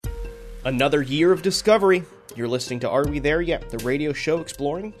Another year of discovery. You're listening to Are We There Yet? The radio show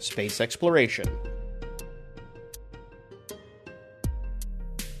exploring space exploration.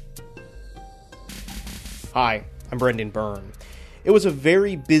 Hi, I'm Brendan Byrne. It was a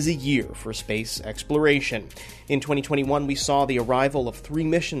very busy year for space exploration. In 2021, we saw the arrival of 3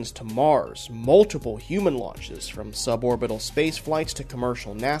 missions to Mars, multiple human launches from suborbital space flights to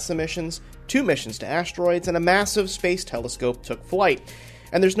commercial NASA missions, 2 missions to asteroids, and a massive space telescope took flight.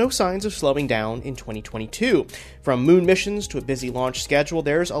 And there's no signs of slowing down in 2022. From moon missions to a busy launch schedule,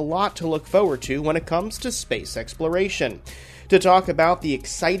 there's a lot to look forward to when it comes to space exploration. To talk about the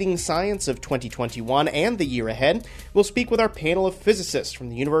exciting science of 2021 and the year ahead, we'll speak with our panel of physicists from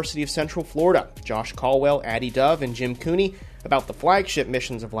the University of Central Florida, Josh Caldwell, Addie Dove, and Jim Cooney, about the flagship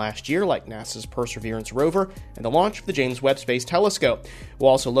missions of last year, like NASA's Perseverance rover and the launch of the James Webb Space Telescope. We'll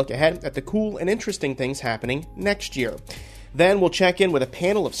also look ahead at the cool and interesting things happening next year. Then we'll check in with a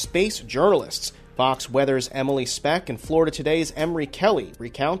panel of space journalists. Fox Weather's Emily Speck and Florida Today's Emery Kelly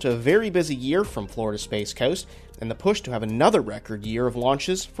recount a very busy year from Florida's Space Coast and the push to have another record year of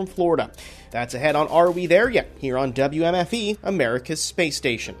launches from Florida. That's ahead on Are We There Yet? Here on WMFE, America's Space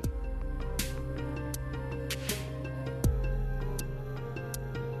Station.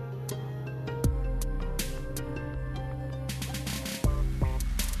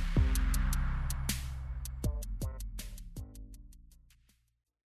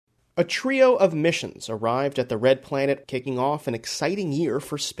 A trio of missions arrived at the Red Planet, kicking off an exciting year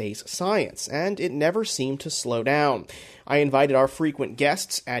for space science, and it never seemed to slow down. I invited our frequent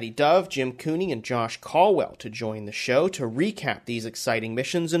guests, Addie Dove, Jim Cooney, and Josh Caldwell, to join the show to recap these exciting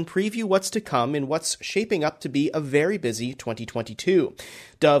missions and preview what's to come in what's shaping up to be a very busy 2022.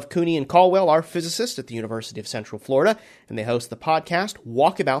 Dove, Cooney, and Caldwell are physicists at the University of Central Florida, and they host the podcast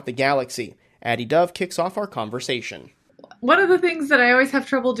Walk About the Galaxy. Addie Dove kicks off our conversation. One of the things that I always have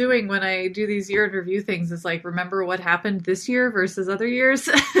trouble doing when I do these year in review things is like remember what happened this year versus other years.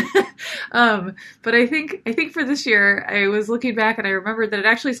 But I think for this year I was looking back and I remembered that it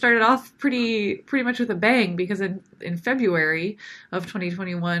actually started off pretty much with a bang, because in February of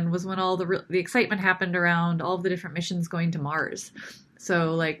 2021 was when all the excitement happened around all of the different missions going to Mars.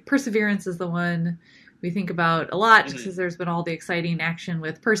 So like Perseverance is the one we think about a lot just because there's been all the exciting action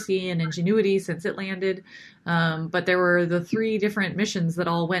with Percy and Ingenuity since it landed. But there were the 3 different missions that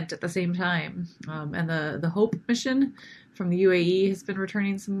all went at the same time. And the Hope mission from the UAE has been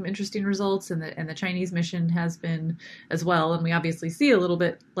returning some interesting results, and the Chinese mission has been as well. And we obviously see a little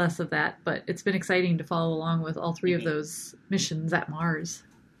bit less of that, but it's been exciting to follow along with all 3 of those missions at Mars.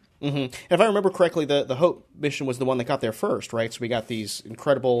 Mm-hmm. And if I remember correctly, the Hope mission was the one that got there first, right? So we got these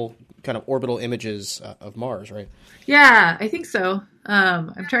incredible kind of orbital images of Mars, right? Yeah, I think so.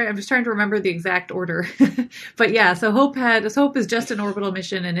 I'm just trying to remember the exact order, but yeah. So Hope is just an orbital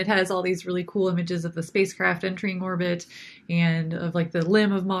mission, and it has all these really cool images of the spacecraft entering orbit and of like the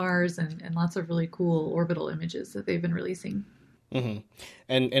limb of Mars and lots of really cool orbital images that they've been releasing. Mm-hmm.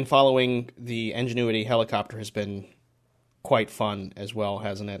 And following the Ingenuity helicopter has been quite fun as well,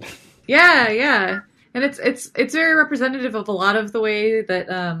 hasn't it? Yeah. And it's very representative of a lot of the way that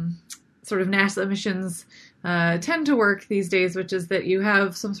sort of NASA missions tend to work these days, which is that you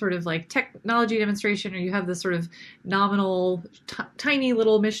have some sort of like technology demonstration, or you have this sort of nominal tiny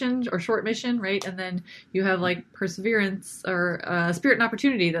little mission or short mission, right? And then you have like Perseverance or Spirit and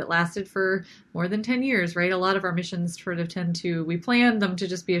Opportunity that lasted for more than 10 years, right? A lot of our missions sort of we plan them to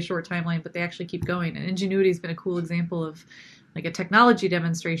just be a short timeline, but they actually keep going. And Ingenuity has been a cool example of like a technology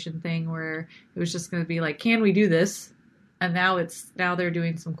demonstration thing where it was just going to be like, can we do this? And now they're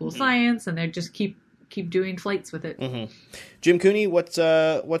doing some cool science, and they just keep doing flights with it. Mm-hmm. Jim Cooney,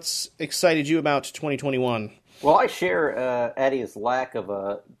 what's excited you about 2021? Well, I share Addie's lack of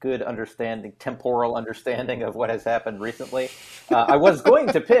a good temporal understanding of what has happened recently. I was going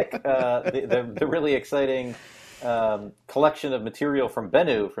to pick the really exciting collection of material from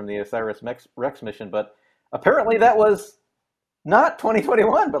Bennu from the OSIRIS-REx mission, but apparently that was not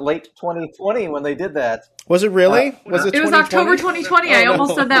 2021, but late 2020 when they did that. Was it really? It was October 2020. I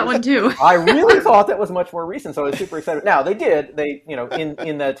almost said that one too. I really thought that was much more recent, so I was super excited. Now they did.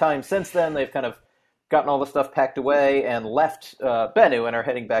 In the time since then, they've kind of gotten all the stuff packed away and left Bennu and are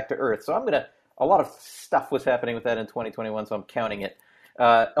heading back to Earth. So a lot of stuff was happening with that in 2021, so I'm counting it.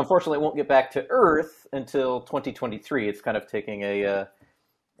 Unfortunately, it won't get back to Earth until 2023. It's kind of taking a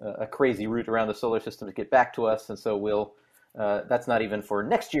crazy route around the solar system to get back to us, and so that's not even for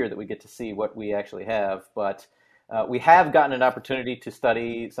next year that we get to see what we actually have. But we have gotten an opportunity to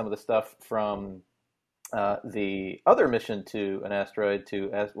study some of the stuff from the other mission to an asteroid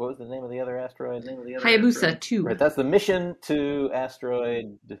what was the name of the other asteroid? Hayabusa 2. Right, that's the mission to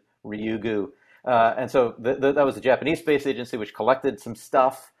asteroid Ryugu. And so that was the Japanese space agency, which collected some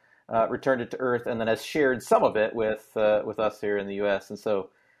stuff, returned it to Earth, and then has shared some of it with us here in the U.S. And so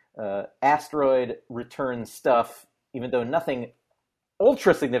asteroid return stuff, even though nothing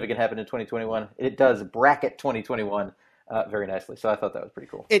ultra significant happened in 2021, it does bracket 2021 very nicely. So I thought that was pretty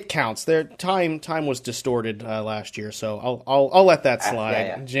cool. It counts. Their time was distorted last year, so I'll let that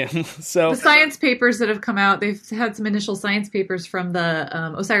slide, Jim. So the science papers that have come out, they've had some initial science papers from the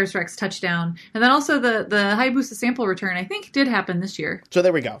OSIRIS-REx touchdown, and then also the Hayabusa sample return, I think, did happen this year. So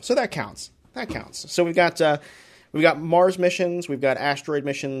there we go. So that counts. So we've got Mars missions, we've got asteroid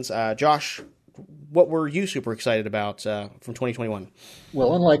missions. Josh, what were you super excited about from 2021?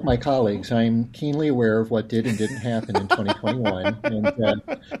 Well, unlike my colleagues, I'm keenly aware of what did and didn't happen in 2021.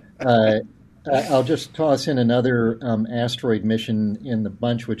 And I'll just toss in another asteroid mission in the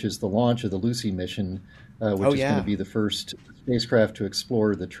bunch, which is the launch of the Lucy mission, which is going to be the first spacecraft to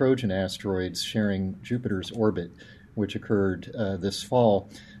explore the Trojan asteroids sharing Jupiter's orbit, which occurred this fall.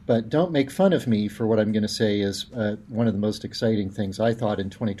 But don't make fun of me for what I'm going to say is one of the most exciting things I thought in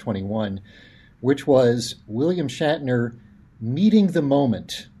 2021, which was William Shatner meeting the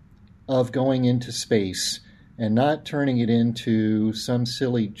moment of going into space and not turning it into some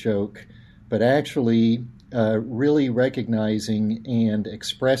silly joke, but actually really recognizing and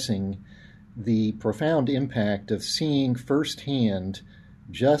expressing the profound impact of seeing firsthand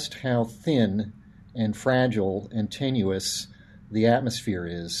just how thin and fragile and tenuous the atmosphere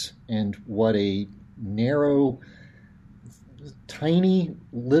is, and what a narrow, tiny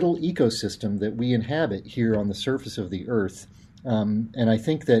little ecosystem that we inhabit here on the surface of the Earth. And I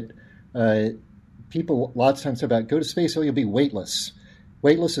think that people lots of times say about go to space, oh, you'll be weightless.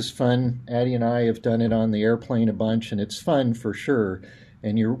 Weightless is fun. Addie and I have done it on the airplane a bunch, and it's fun for sure.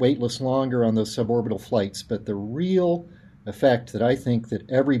 And you're weightless longer on those suborbital flights. But the real effect that I think that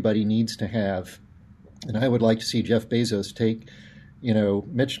everybody needs to have, and I would like to see Jeff Bezos take,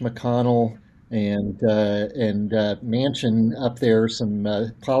 Mitch McConnell and Manchin up there,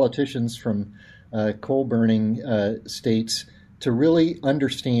 some politicians from coal-burning states, to really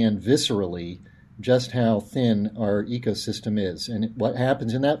understand viscerally just how thin our ecosystem is. And what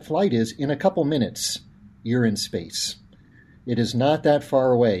happens in that flight is, in a couple minutes, you're in space. It is not that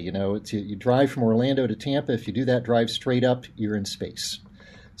far away. You drive from Orlando to Tampa. If you do that drive straight up, you're in space.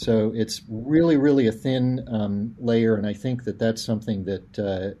 So it's really, really a thin layer, and I think that that's something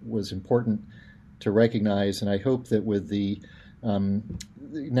that was important to recognize. And I hope that with the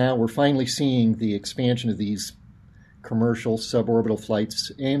now we're finally seeing the expansion of these commercial suborbital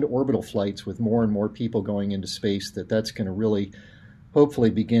flights and orbital flights with more and more people going into space, that's going to really hopefully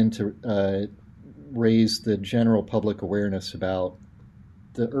begin to raise the general public awareness about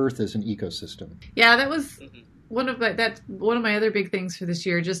the Earth as an ecosystem. Yeah, that was one of my other big things for this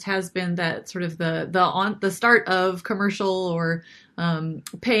year. Just has been that sort of the start of commercial or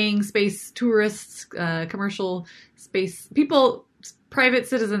paying space tourists, commercial space people, private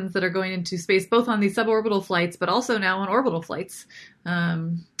citizens that are going into space, both on these suborbital flights, but also now on orbital flights.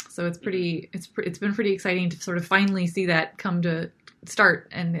 So it's been pretty exciting to sort of finally see that come to start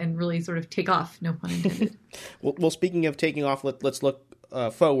and really sort of take off. No pun intended. Well, speaking of taking off, let's look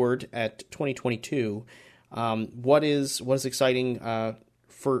forward at 2022. What is exciting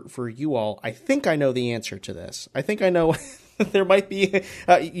for you all? I think I know the answer to this. I think I know there might be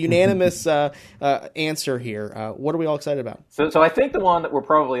a unanimous answer here. What are we all excited about? So I think the one that we're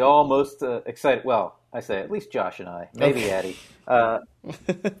probably all most excited, well, I say at least Josh and I, maybe Addie,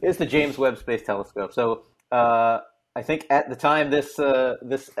 is the James Webb Space Telescope. So I think at the time this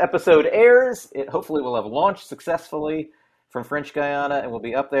episode airs, it hopefully will have launched successfully from French Guiana, and will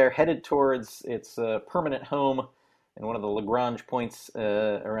be up there, headed towards its permanent home in one of the Lagrange points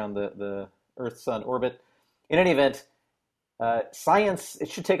around the Earth-Sun orbit. In any event, science, it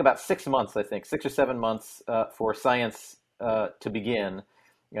should take about 6 months, I think, 6 or 7 months for science to begin.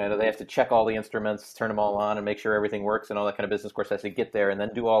 They have to check all the instruments, turn them all on, and make sure everything works and all that kind of business. Of course, has to get there and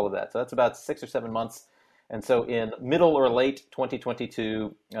then do all of that. So that's about 6 or 7 months. And so in middle or late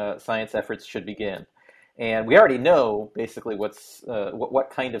 2022, science efforts should begin. And we already know basically what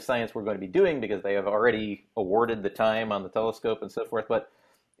kind of science we're going to be doing, because they have already awarded the time on the telescope and so forth. But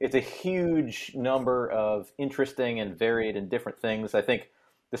it's a huge number of interesting and varied and different things. I think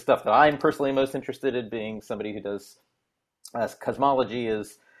the stuff that I'm personally most interested in, being somebody who does cosmology,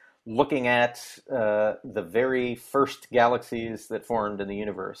 is looking at the very first galaxies that formed in the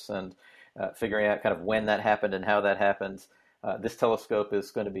universe and figuring out kind of when that happened and how that happened. This telescope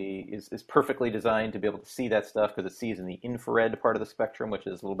is going to be is perfectly designed to be able to see that stuff, because it sees in the infrared part of the spectrum, which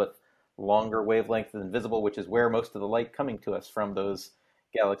is a little bit longer wavelength than visible, which is where most of the light coming to us from those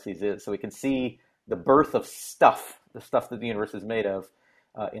galaxies is, so we can see the birth of stuff, the stuff that the universe is made of,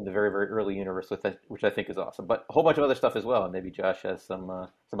 in the very, very early universe, which I think is awesome. But a whole bunch of other stuff as well, and with Josh has some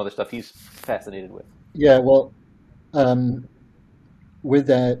other stuff he's fascinated with. Yeah, well, with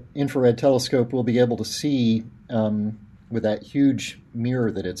that infrared telescope, we'll be able to see, with that huge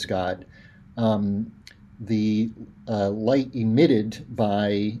mirror that it's got, the light emitted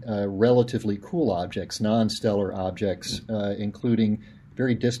by relatively cool objects, non-stellar objects, including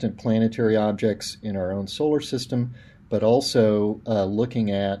very distant planetary objects in our own solar system, but also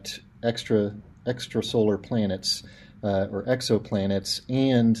looking at extrasolar planets or exoplanets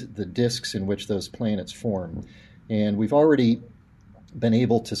and the disks in which those planets form. And we've already been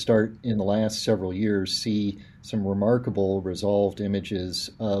able to start in the last several years see some remarkable resolved images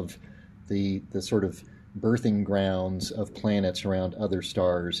of the sort of birthing grounds of planets around other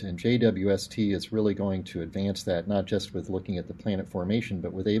stars. And JWST is really going to advance that, not just with looking at the planet formation,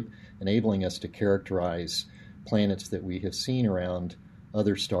 but with enabling us to characterize planets that we have seen around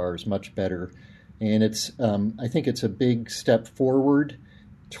other stars much better. And it's, I think it's a big step forward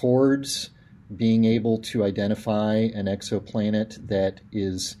towards being able to identify an exoplanet that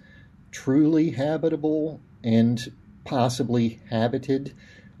is truly habitable and possibly habited.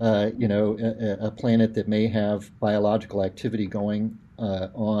 A planet that may have biological activity going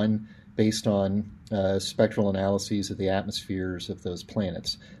on based on spectral analyses of the atmospheres of those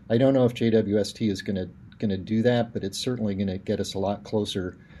planets. I don't know if JWST is going to do that, but it's certainly going to get us a lot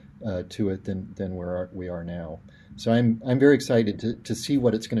closer to it than where we are now. So I'm very excited to see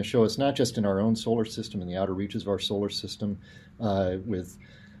what it's going to show us, not just in our own solar system, in the outer reaches of our solar system, with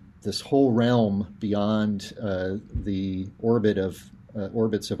this whole realm beyond the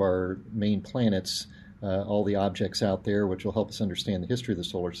orbits of our main planets, all the objects out there, which will help us understand the history of the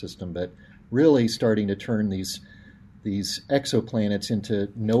solar system, but really starting to turn these exoplanets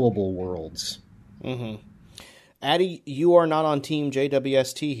into knowable worlds. Mm-hmm. Addie, you are not on Team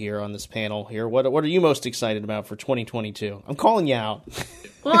JWST here on this panel here. What are you most excited about for 2022? I'm calling you out.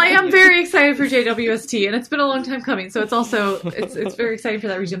 Well, I am very excited for JWST, and it's been a long time coming, so it's very exciting for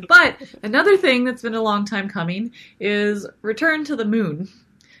that region. But another thing that's been a long time coming is return to the moon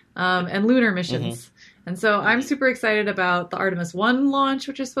and lunar missions. Mm-hmm. And so I'm super excited about the Artemis 1 launch,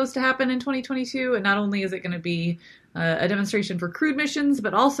 which is supposed to happen in 2022. And not only is it going to be a demonstration for crewed missions,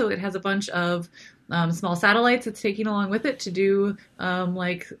 but also it has a bunch of small satellites it's taking along with it to do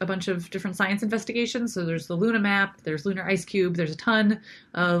like a bunch of different science investigations. So there's the Luna map, there's Lunar Ice Cube, there's a ton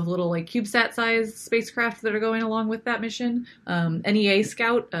of little like CubeSat-sized spacecraft that are going along with that mission. NEA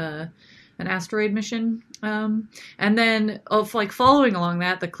Scout, an asteroid mission. And then following along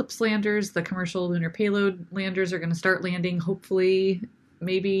that, the CLIPS landers, the commercial lunar payload landers, are going to start landing hopefully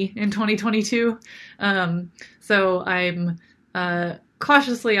maybe in 2022. So I'm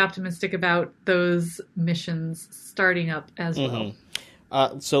cautiously optimistic about those missions starting up as well.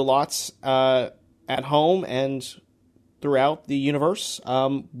 So lots at home and throughout the universe.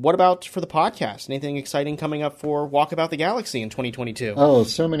 What about for the podcast? Anything exciting coming up for Walkabout the Galaxy in 2022? Oh,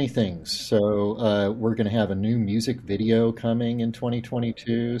 so many things. So we're going to have a new music video coming in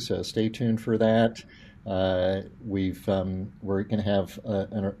 2022, so stay tuned for that. We're going to have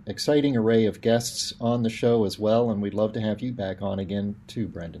an exciting array of guests on the show as well, and we'd love to have you back on again too,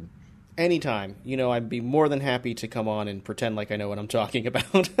 Brendan. Anytime. I'd be more than happy to come on and pretend like I know what I'm talking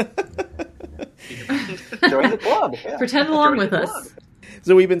about. Join the club. Yeah. Pretend along with us.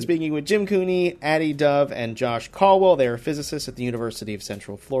 So we've been speaking with Jim Cooney, Addie Dove, and Josh Caldwell. They are physicists at the University of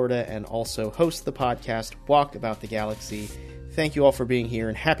Central Florida and also host the podcast Walk About the Galaxy. Thank you all for being here,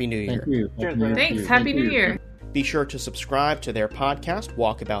 and Happy New Year. Thank you. Thanks. Happy New Year. Be sure to subscribe to their podcast,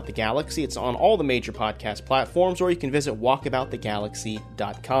 Walk About the Galaxy. It's on all the major podcast platforms, or you can visit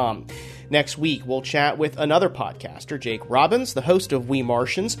walkaboutthegalaxy.com. Next week, we'll chat with another podcaster, Jake Robbins, the host of We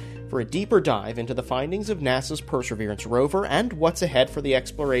Martians, for a deeper dive into the findings of NASA's Perseverance rover and what's ahead for the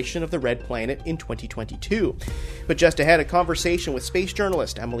exploration of the Red Planet in 2022. But just ahead, a conversation with space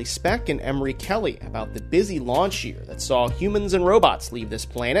journalist Emily Speck and Emery Kelly about the busy launch year that saw humans and robots leave this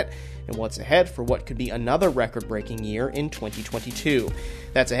planet, and what's ahead for what could be another record-breaking year in 2022.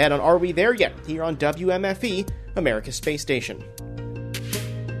 That's ahead on Are We There Yet? Here on WMFE, America's Space Station.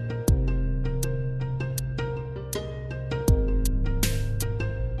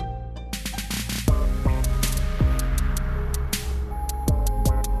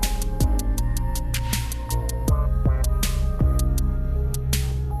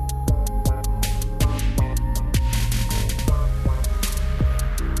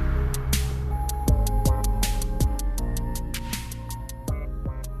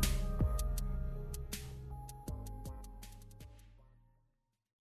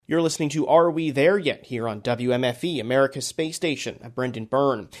 You're listening to Are We There Yet? Here on WMFE, America's Space Station. I'm Brendan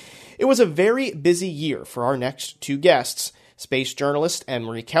Byrne. It was a very busy year for our next two guests. Space journalist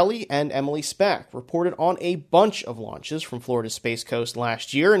Emory Kelly and Emily Speck reported on a bunch of launches from Florida's Space Coast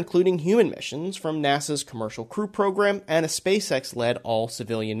last year, including human missions from NASA's Commercial Crew Program and a SpaceX-led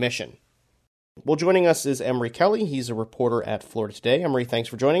all-civilian mission. Well, joining us is Emory Kelly. He's a reporter at Florida Today. Emory, thanks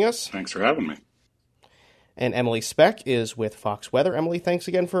for joining us. Thanks for having me. And Emily Speck is with Fox Weather. Emily, thanks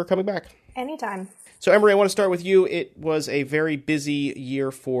again for coming back. Anytime. So, Emory, I want to start with you. It was a very busy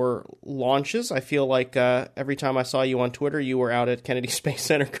year for launches. I feel like every time I saw you on Twitter, you were out at Kennedy Space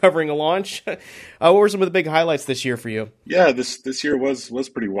Center covering a launch. What were some of the big highlights this year for you? Yeah, this year was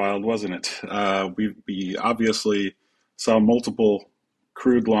pretty wild, wasn't it? We obviously saw multiple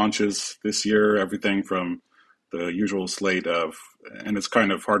crewed launches this year, everything from the usual slate of, and it's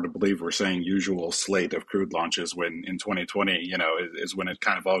kind of hard to believe we're saying usual slate of crewed launches when in 2020, is when it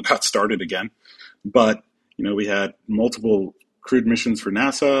kind of all got started again. But, we had multiple crewed missions for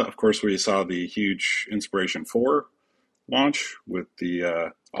NASA. Of course, we saw the huge Inspiration 4 launch with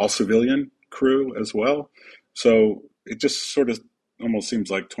the all-civilian crew as well. So it just sort of almost seems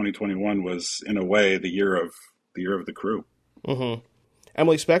like 2021 was, in a way, the year of the crew. Mm-hmm.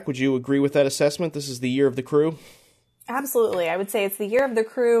 Emily Speck, would you agree with that assessment? This is the year of the crew? Absolutely. I would say it's the year of the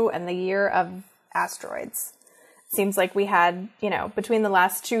crew and the year of asteroids. Seems like we had, between the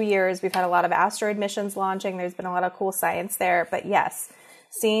last 2 years, we've had a lot of asteroid missions launching. There's been a lot of cool science there. But yes,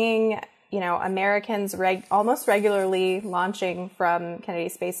 seeing, Americans almost regularly launching from Kennedy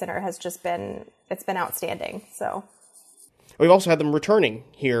Space Center has just been outstanding. So we've also had them returning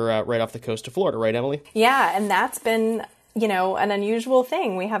here right off the coast of Florida, right, Emily? Yeah, and that's been, an unusual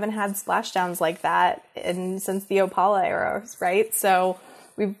thing. We haven't had splashdowns like that since the Opala era, right? So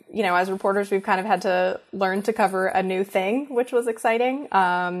we've, as reporters, we've kind of had to learn to cover a new thing, which was exciting.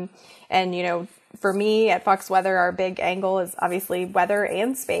 And, for me at Fox Weather, our big angle is obviously weather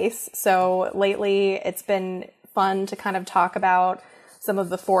and space. So lately it's been fun to kind of talk about some of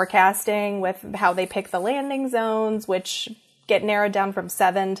the forecasting with how they pick the landing zones, which get narrowed down from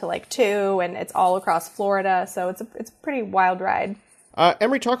 7 to 2, and it's all across Florida. So it's a pretty wild ride.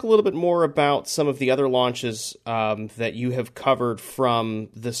 Emory, talk a little bit more about some of the other launches that you have covered from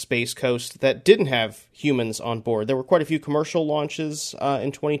the Space Coast that didn't have humans on board. There were quite a few commercial launches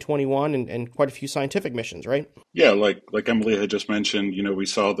in 2021 and quite a few scientific missions, right? Yeah, like Emily had just mentioned, we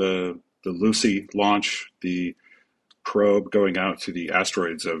saw the Lucy launch, the probe going out to the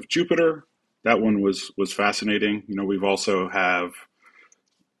asteroids of Jupiter. That one was fascinating. We've also have,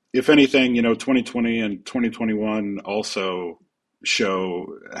 if anything, 2020 and 2021 also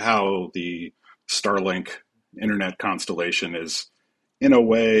show how the Starlink internet constellation is, in a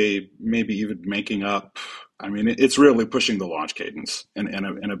way, maybe even making up. I mean, it's really pushing the launch cadence in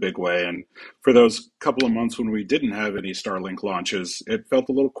a big way. And for those couple of months when we didn't have any Starlink launches, it felt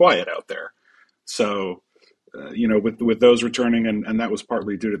a little quiet out there. So, with those returning, and that was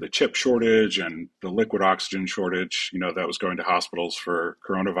partly due to the chip shortage and the liquid oxygen shortage, that was going to hospitals for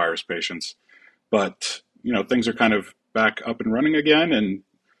coronavirus patients. But, things are kind of back up and running again, and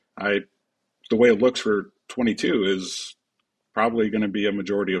the way it looks for 22 is probably going to be a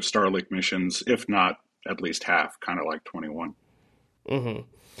majority of Starlink missions, if not at least half, kind of like 21. Mm-hmm.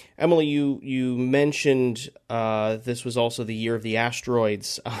 Emily, you mentioned this was also the year of the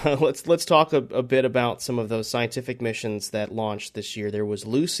asteroids. Let's talk a bit about some of those scientific missions that launched this year. There was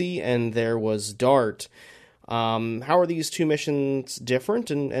Lucy and there was DART. How are these two missions different,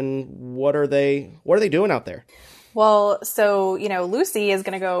 and what are they doing out there? Well, so, Lucy is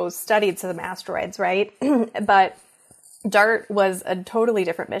going to go study some asteroids, right? But DART was a totally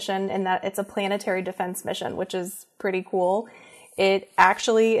different mission in that it's a planetary defense mission, which is pretty cool. It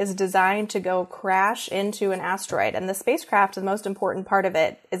actually is designed to go crash into an asteroid. And the spacecraft, the most important part of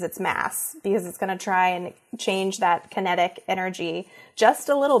it is its mass, because it's going to try and change that kinetic energy just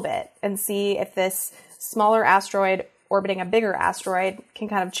a little bit and see if this smaller asteroid orbiting a bigger asteroid can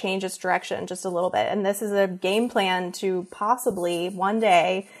kind of change its direction just a little bit. And this is a game plan to possibly one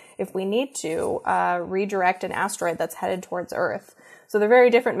day, if we need to, redirect an asteroid that's headed towards Earth. So they're very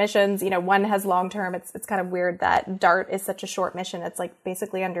different missions. One has long term. It's kind of weird that DART is such a short mission. It's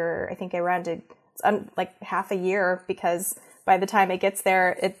basically under, I think it's half a year, because by the time it gets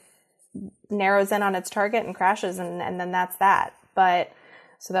there, it narrows in on its target and crashes, and then that's that. But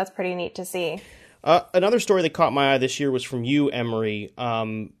so that's pretty neat to see. Another story that caught my eye this year was from you, Emory.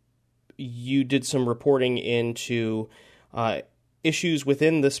 You did some reporting into issues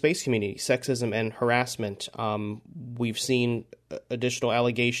within the space community, sexism and harassment. We've seen additional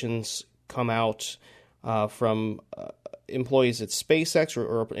allegations come out from employees at SpaceX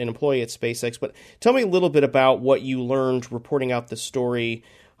or an employee at SpaceX, but tell me a little bit about what you learned reporting out the story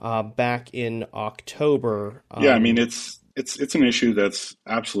back in October. Yeah, I mean, it's an issue that's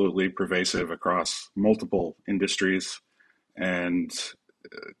absolutely pervasive across multiple industries, and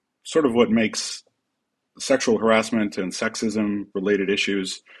sort of what makes sexual harassment and sexism related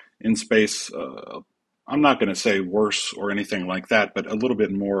issues in space, I'm not going to say worse or anything like that, but a little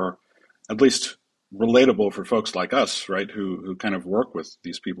bit more, at least relatable for folks like us, right, who kind of work with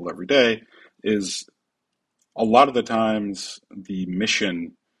these people every day, is a lot of the times the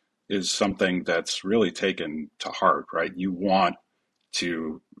mission is something that's really taken to heart, right? You want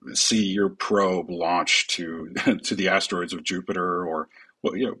to see your probe launch to to the asteroids of Jupiter, or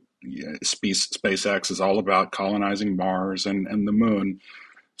well, SpaceX is all about colonizing Mars and the moon.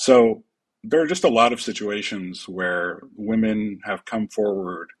 So there are just a lot of situations where women have come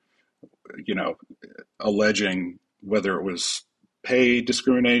forward, alleging whether it was pay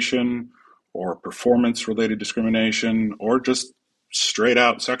discrimination or performance related discrimination or just straight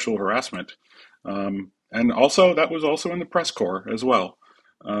out sexual harassment. And also that was also in the press corps as well.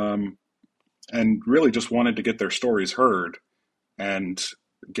 And really just wanted to get their stories heard and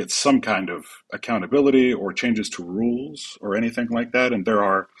get some kind of accountability or changes to rules or anything like that. And there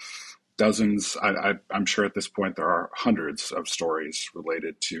are dozens, I'm sure at this point there are hundreds of stories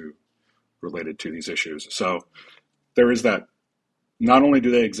related to these issues. So there is that. Not only do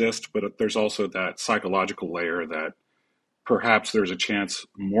they exist, but there's also that psychological layer that perhaps there's a chance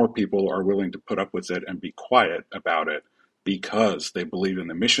more people are willing to put up with it and be quiet about it because they believe in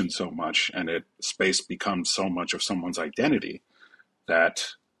the mission so much, and space becomes so much of someone's identity that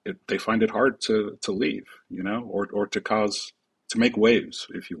they find it hard to leave, or to make waves,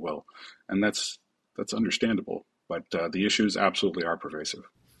 if you will. And that's understandable. But the issues absolutely are pervasive.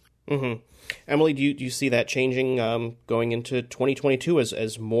 Mm-hmm. Emily, do you see that changing going into 2022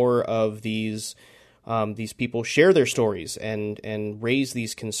 as more of these people share their stories and raise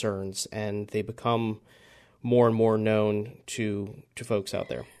these concerns, and they become more and more known to folks out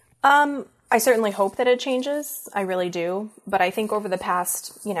there? I certainly hope that it changes. I really do. But I think over the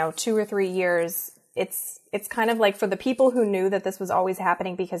past 2 or 3 years, it's kind of like for the people who knew that this was always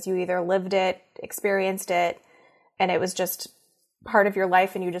happening because you either lived it, experienced it, and it was just part of your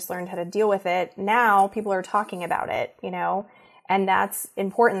life and you just learned how to deal with it. Now people are talking about it, and that's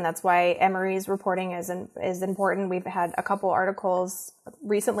important. That's why Emory's reporting is important. We've had a couple articles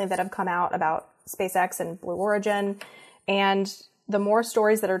recently that have come out about SpaceX and Blue Origin, and the more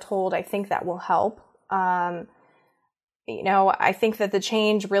stories that are told, I think that will help. I think that the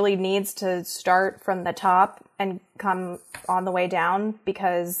change really needs to start from the top and come on the way down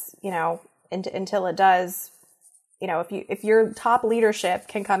because, until it does, if your top leadership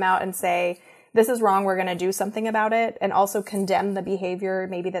can come out and say, this is wrong, we're going to do something about it, and also condemn the behavior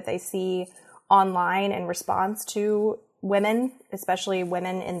maybe that they see online in response to women, especially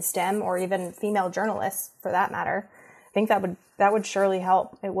women in STEM or even female journalists for that matter, I think that would surely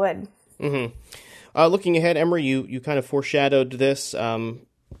help. It would. Mm-hmm. Looking ahead, Emory, you kind of foreshadowed this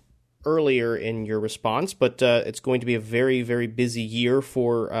earlier in your response, but it's going to be a very, very busy year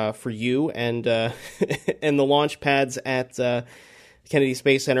for you and and the launch pads at Kennedy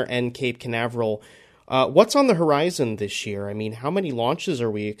Space Center and Cape Canaveral. What's on the horizon this year? I mean, how many launches are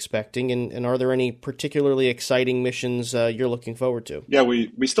we expecting, and are there any particularly exciting missions you're looking forward to? Yeah,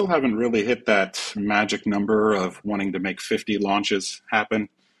 we still haven't really hit that magic number of wanting to make 50 launches happen.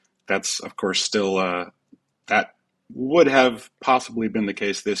 That's, of course, still that would have possibly been the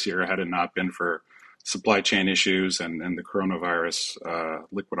case this year had it not been for supply chain issues and the coronavirus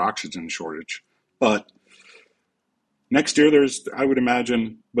liquid oxygen shortage. But next year, I would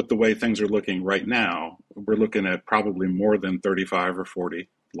imagine, with the way things are looking right now, we're looking at probably more than 35 or 40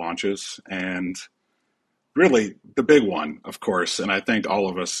 launches. And really the big one, of course, and I think all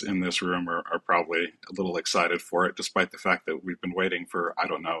of us in this room are probably a little excited for it, despite the fact that we've been waiting for,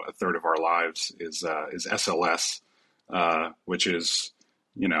 a third of our lives, is SLS. Which is,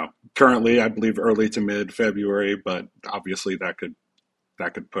 currently, I believe, early to mid-February, but obviously that could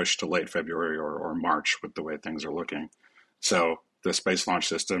push to late February or March with the way things are looking. So the Space Launch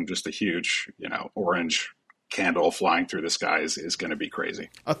System, just a huge, orange candle flying through the skies is going to be crazy.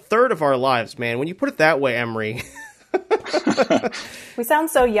 A third of our lives, man. When you put it that way, Emory. We sound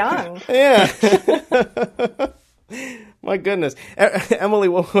so young. Yeah. My goodness. Emily,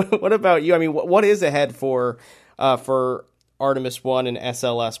 what about you? I mean, what is ahead for Artemis 1 and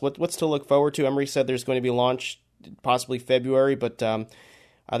SLS? What's to look forward to? Emory said there's going to be launch possibly February, but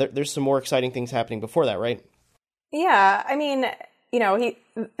there's some more exciting things happening before that, right? Yeah, I mean,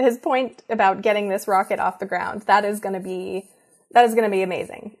 his point about getting this rocket off the ground, that is going to be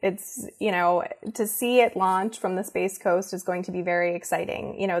amazing. It's, to see it launch from the Space Coast is going to be very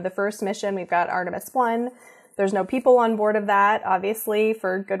exciting. The first mission, we've got Artemis 1. There's no people on board of that, obviously,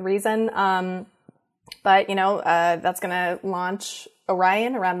 for good reason. But that's going to launch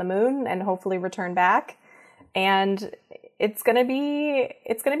Orion around the moon and hopefully return back. And it's going to be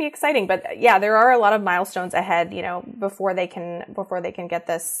exciting. But yeah, there are a lot of milestones ahead, before they can get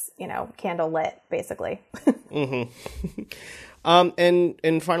this, candle lit, basically. Mm-hmm.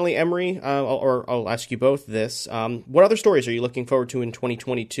 And finally, Emery, I'll ask you both this. What other stories are you looking forward to in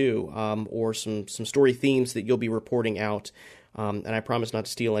 2022, or some story themes that you'll be reporting out? And I promise not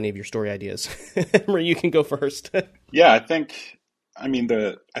to steal any of your story ideas. Emery, you can go first. Yeah, I think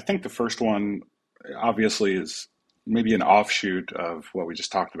the first one obviously is maybe an offshoot of what we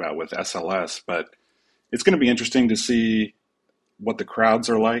just talked about with SLS, but it's going to be interesting to see what the crowds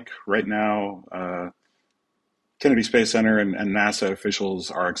are like right now. Kennedy Space Center and NASA officials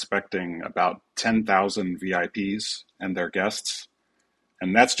are expecting about 10,000 VIPs and their guests,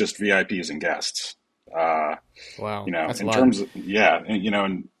 and that's just VIPs and guests. Wow, that's in a lot. terms of,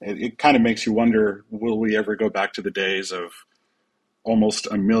 and it kind of makes you wonder: will we ever go back to the days of almost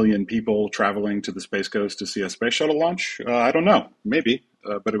 1 million people traveling to the Space Coast to see a space shuttle launch? I don't know, maybe,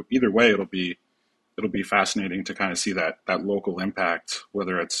 but either way, it'll be fascinating to kind of see that local impact,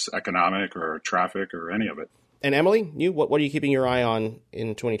 whether it's economic or traffic or any of it. And Emily, what are you keeping your eye on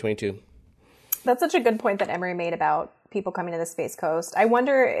in 2022? That's such a good point that Emery made about people coming to the Space Coast. I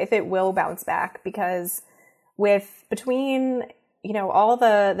wonder if it will bounce back, because between all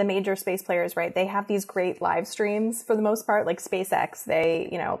the major space players, right? They have these great live streams for the most part, like SpaceX.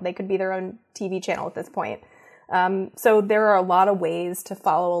 They could be their own TV channel at this point. So there are a lot of ways to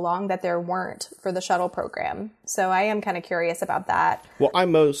follow along that there weren't for the shuttle program. So I am kind of curious about that. Well,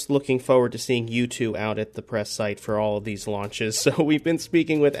 I'm most looking forward to seeing you two out at the press site for all of these launches. So we've been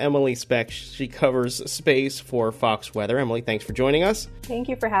speaking with Emily Speck. She covers space for Fox Weather. Emily, thanks for joining us. Thank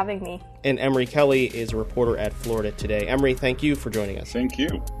you for having me. And Emery Kelly is a reporter at Florida Today. Emery, thank you for joining us. Thank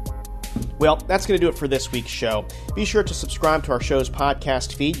you. Well, that's going to do it for this week's show. Be sure to subscribe to our show's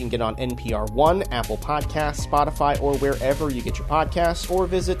podcast feed. You can get on NPR One, Apple Podcasts, Spotify, or wherever you get your podcasts, or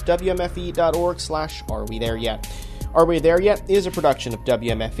visit wmfe.org/Are We There Yet? Are We There Yet is a production of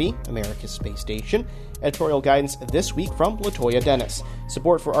WMFE, America's Space Station. Editorial guidance this week from Latoya Dennis.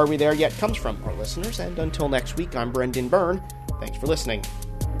 Support for Are We There Yet comes from our listeners, and until next week, I'm Brendan Byrne. Thanks for listening.